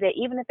social media,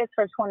 even if it's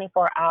for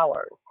 24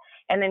 hours.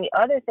 And then the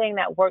other thing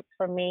that works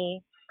for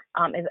me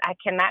is I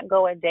cannot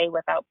go a day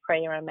without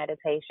prayer and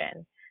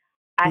meditation.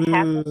 I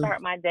have to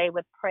start my day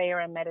with prayer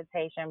and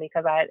meditation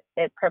because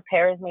it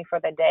prepares me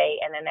for the day.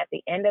 And then at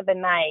the end of the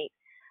night,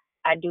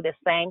 I do the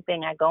same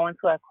thing. I go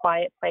into a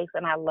quiet place,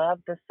 and I love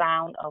the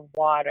sound of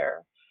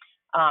water.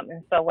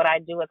 And so what I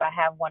do is I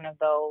have one of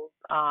those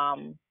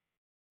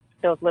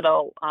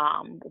little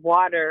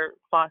water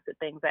faucet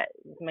things that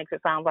makes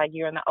it sound like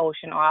you're in the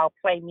ocean, or I'll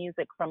play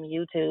music from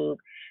YouTube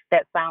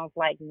that sounds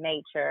like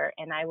nature,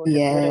 and I will just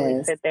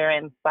literally sit there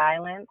in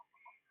silence.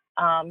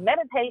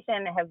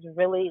 Meditation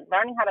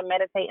learning how to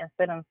meditate and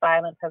sit in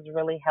silence has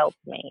really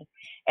helped me.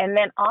 And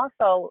then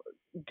also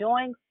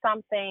doing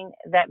something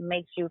that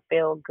makes you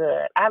feel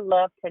good. I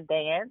love to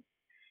dance.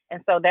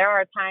 And so there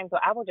are times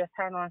where I will just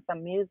turn on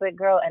some music,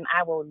 girl, and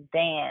I will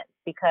dance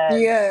because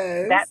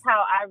that's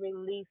how I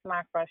release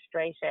my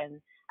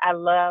frustration. I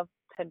love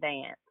to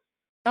dance.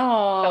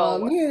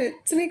 Oh,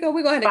 Tamika,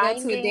 we're going to go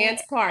to a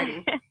dance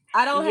party.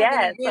 I don't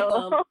have any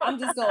rhythm. I'm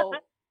just going.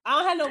 I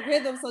don't have no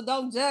rhythm, so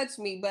don't judge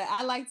me. But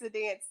I like to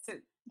dance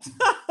too.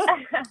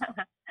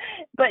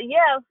 But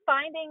yeah,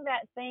 finding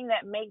that thing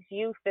that makes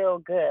you feel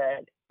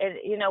good.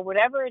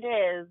 Whatever it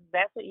is,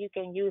 that's what you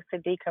can use to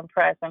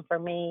decompress. And for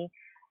me,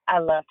 I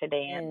love to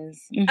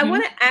dance. I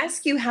want to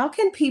ask you, how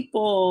can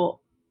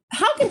people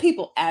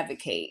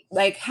advocate?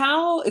 Like,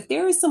 how, if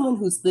there is someone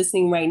who's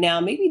listening right now,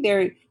 maybe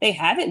they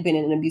haven't been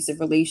in an abusive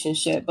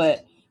relationship,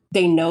 but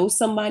they know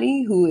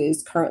somebody who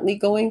is currently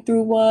going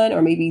through one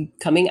or maybe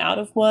coming out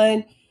of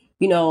one,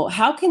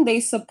 how can they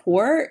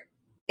support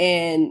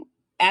and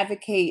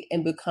advocate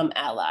and become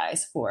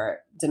allies for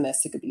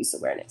domestic abuse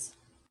awareness?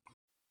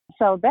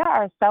 So there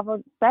are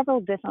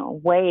several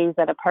different ways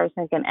that a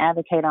person can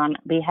advocate on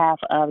behalf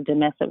of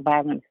domestic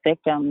violence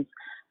victims.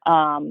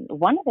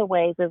 One of the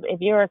ways is, if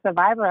you're a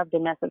survivor of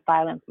domestic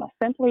violence,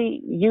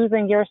 simply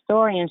using your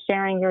story and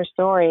sharing your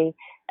story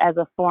as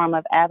a form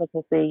of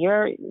advocacy.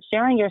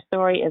 Sharing your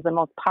story is the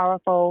most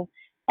powerful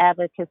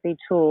advocacy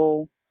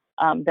tool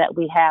that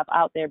we have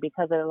out there,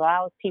 because it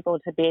allows people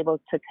to be able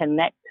to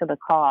connect to the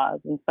cause.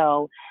 And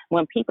so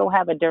when people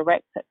have a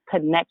direct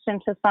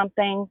connection to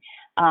something,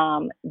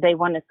 they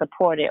want to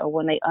support it, or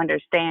when they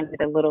understand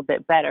it a little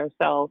bit better.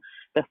 So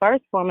the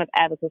first form of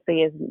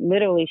advocacy is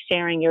literally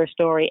sharing your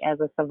story as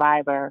a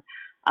survivor.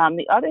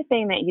 The other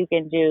thing that you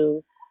can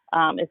do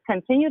is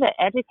continue to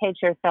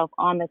educate yourself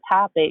on the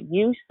topic.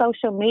 Use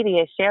social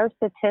media, share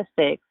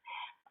statistics.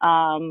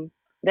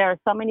 There are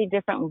so many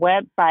different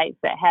websites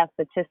that have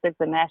statistics.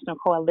 The National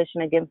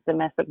Coalition Against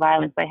Domestic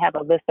Violence, they have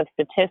a list of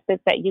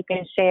statistics that you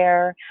can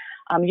share.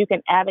 You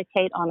can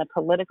advocate on a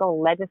political,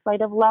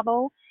 legislative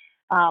level.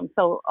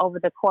 So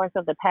over the course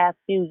of the past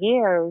few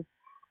years,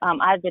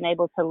 I've been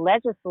able to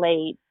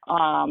legislate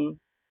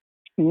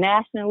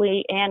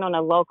nationally and on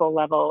a local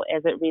level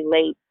as it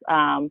relates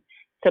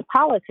to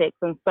politics.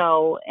 And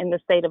so in the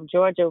state of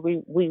Georgia,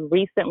 we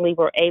recently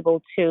were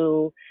able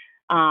to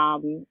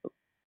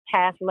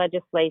pass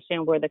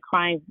legislation where the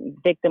Crime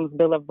Victims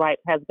Bill of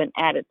Rights has been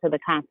added to the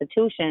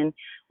Constitution,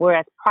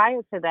 whereas prior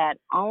to that,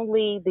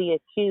 only the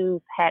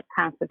accused had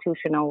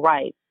constitutional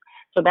rights.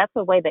 So that's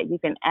a way that you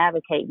can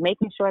advocate,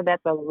 making sure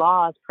that the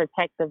laws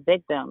protect the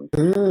victims.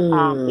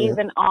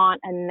 Even on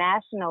a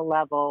national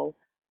level,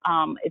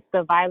 it's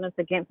the Violence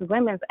Against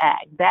Women's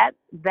Act. That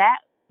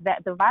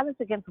the Violence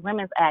Against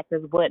Women's Act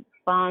is what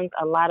funds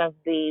a lot of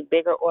the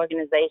bigger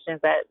organizations,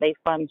 that they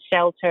fund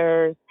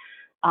shelters,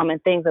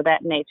 and things of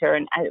that nature.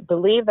 And I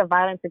believe the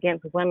Violence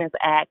Against Women's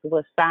Act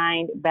was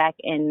signed back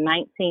in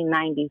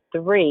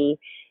 1993.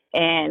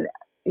 And,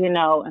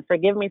 and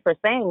forgive me for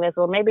saying this,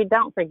 or maybe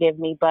don't forgive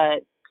me,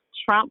 but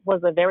Trump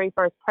was the very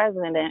first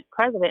president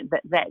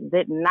that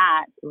did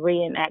not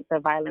reenact the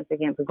Violence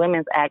Against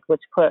Women's Act,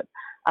 which put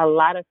a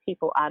lot of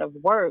people out of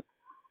work,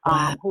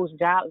 whose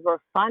jobs were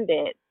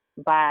funded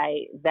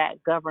by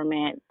that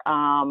government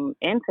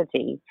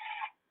entity.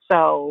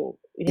 So,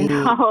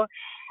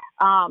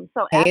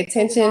 so pay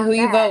attention who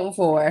you voting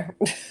for.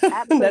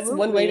 That's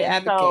one way to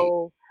advocate.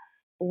 So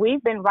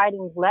we've been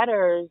writing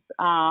letters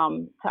to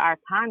our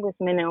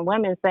congressmen and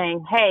women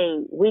saying, hey,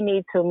 we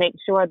need to make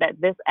sure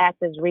that this act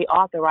is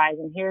reauthorized,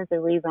 and here's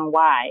the reason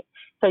why.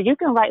 So you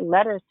can write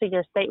letters to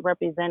your state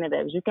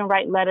representatives. You can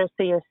write letters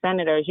to your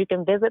senators. You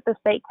can visit the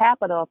state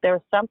capitol. If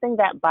there's something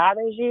that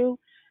bothers you,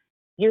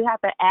 you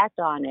have to act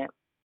on it.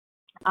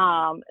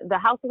 The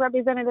House of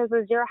Representatives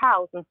is your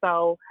house. And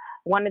so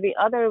one of the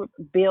other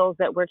bills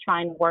that we're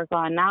trying to work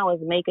on now is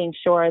making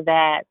sure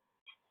that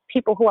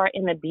people who are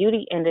in the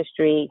beauty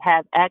industry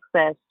have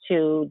access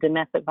to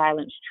domestic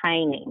violence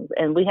trainings.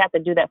 And we have to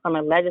do that from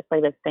a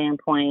legislative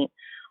standpoint,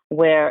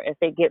 where if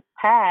it gets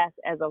passed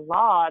as a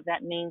law,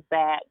 that means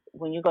that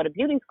when you go to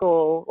beauty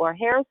school or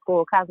hair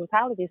school,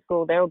 cosmetology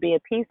school, there will be a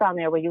piece on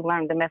there where you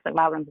learn domestic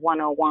violence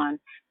 101,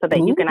 so that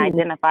you can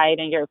identify it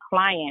in your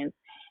clients.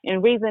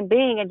 And reason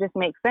being, it just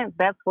makes sense.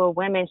 That's where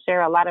women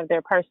share a lot of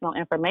their personal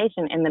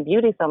information, in the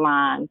beauty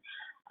salon.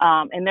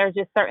 And there's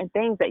just certain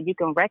things that you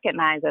can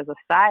recognize as a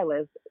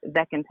stylist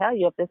that can tell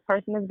you if this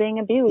person is being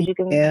abused. You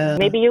can,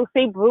 maybe you'll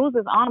see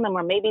bruises on them,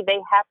 or maybe they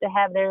have to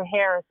have their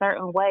hair a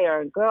certain way,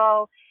 or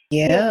girl,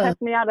 you'll cuss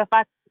me out if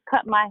I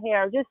cut my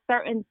hair. Just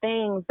certain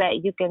things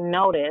that you can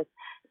notice.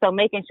 So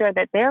making sure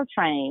that they're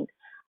trained.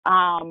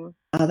 Oh,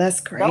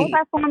 that's great. Those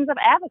are forms of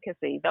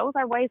advocacy. Those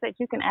are ways that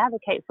you can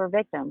advocate for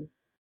victims.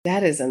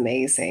 That is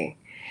amazing.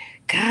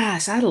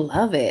 Gosh, I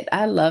love it.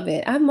 I love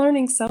it. I'm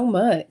learning so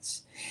much.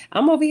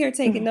 I'm over here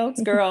taking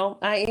notes, girl.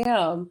 I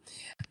am.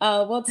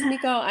 Well,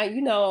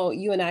 Tamiko,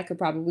 you and I could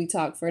probably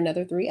talk for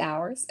another 3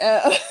 hours.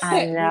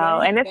 I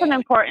know. And it's an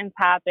important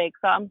topic.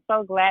 So I'm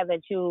so glad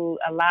that you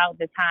allowed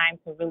the time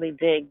to really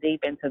dig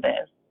deep into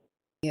this.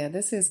 Yeah,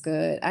 this is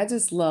good. I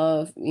just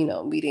love,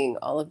 meeting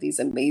all of these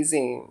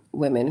amazing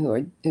women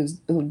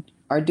who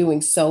are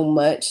doing so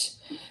much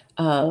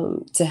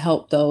to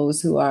help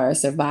those who are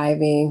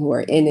surviving, who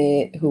are in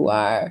it, who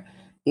are,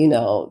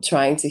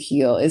 trying to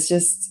heal.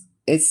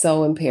 It's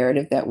so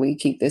imperative that we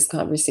keep this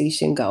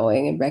conversation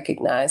going and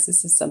recognize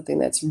this is something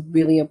that's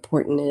really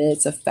important, and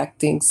it's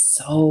affecting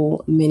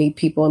so many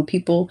people, and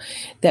people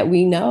that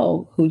we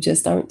know who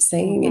just aren't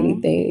saying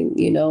anything.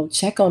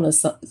 Check on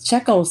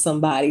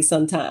somebody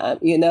sometime,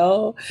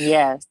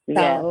 Yes.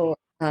 So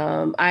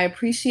I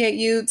appreciate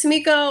you.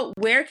 Tamiko,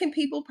 where can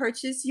people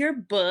purchase your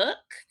book?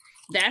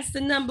 That's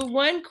the number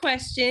one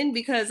question,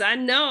 because I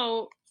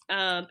know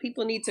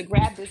people need to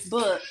grab this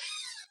book.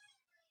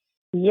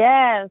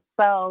 Yes.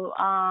 So,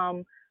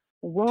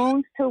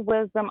 Wounds to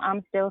Wisdom,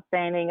 I'm Still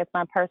Standing. It's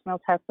my personal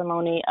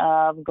testimony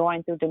of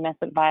going through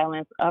domestic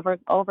violence,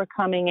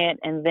 overcoming it,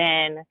 and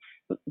then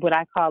what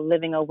I call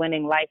living a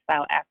winning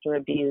lifestyle after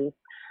abuse.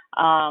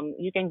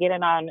 You can get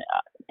it on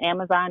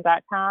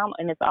Amazon.com,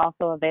 and it's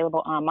also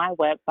available on my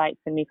website,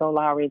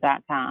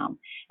 TamikoLowry.com.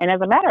 And as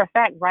a matter of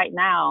fact, right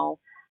now,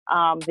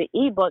 the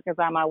ebook is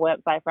on my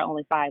website for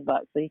only $5,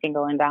 so you can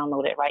go and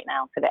download it right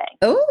now today.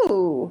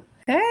 Oh,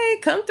 hey,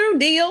 come through,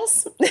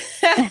 deals.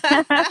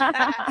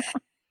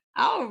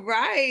 All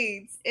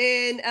right,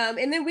 and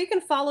then we can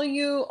follow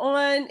you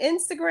on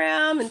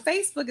Instagram and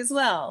Facebook as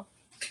well.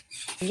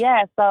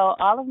 Yeah, so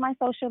all of my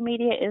social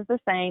media is the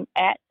same,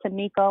 at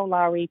Tamiko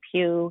Lowry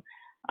Pugh.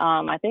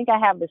 I think I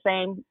have the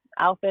same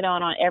outfit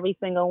on every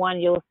single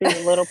one. You'll see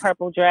the little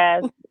purple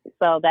dress.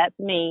 So that's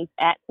me,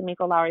 at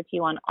Tamiko Lowry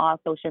Pugh, on all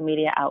social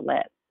media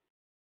outlets.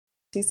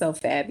 She's so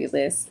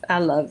fabulous. I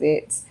love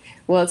it.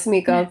 Well,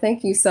 Tamiko,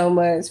 thank you so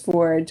much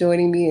for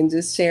joining me and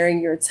just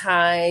sharing your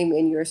time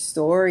and your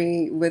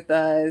story with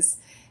us.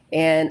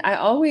 And I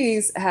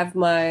always have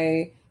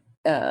my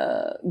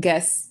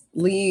guests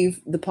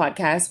leave the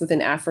podcast with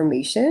an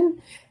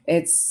affirmation.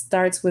 It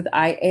starts with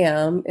I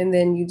am, and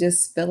then you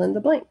just fill in the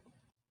blank.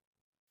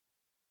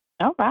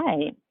 All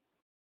right.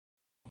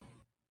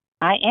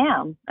 I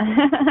am.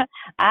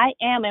 I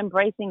am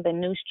embracing the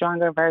new,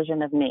 stronger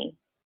version of me.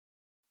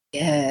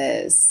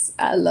 Yes,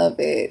 I love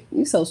it.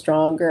 You're so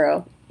strong,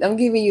 girl. I'm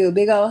giving you a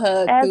big old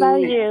hug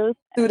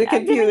through the computer.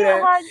 I'm giving you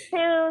a hug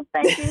too.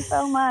 Thank you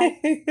so much.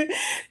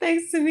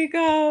 Thanks,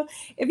 Tamiko.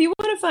 If you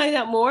want to find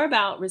out more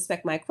about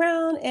Respect My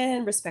Crown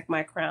and Respect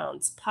My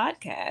Crown's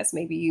podcast,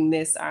 maybe you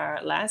missed our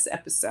last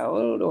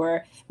episode,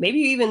 or maybe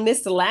you even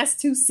missed the last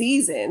 2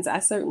 seasons. I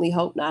certainly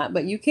hope not,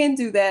 but you can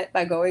do that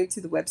by going to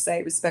the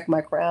website,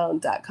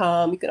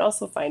 respectmycrown.com. You can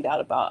also find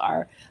out about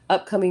our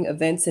upcoming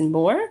events and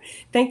more.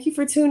 Thank you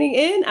for tuning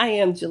in. I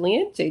am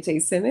Jillian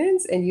JJ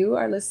Simmons, and you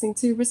are listening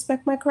to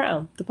Respect My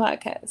Crown, the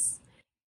podcast.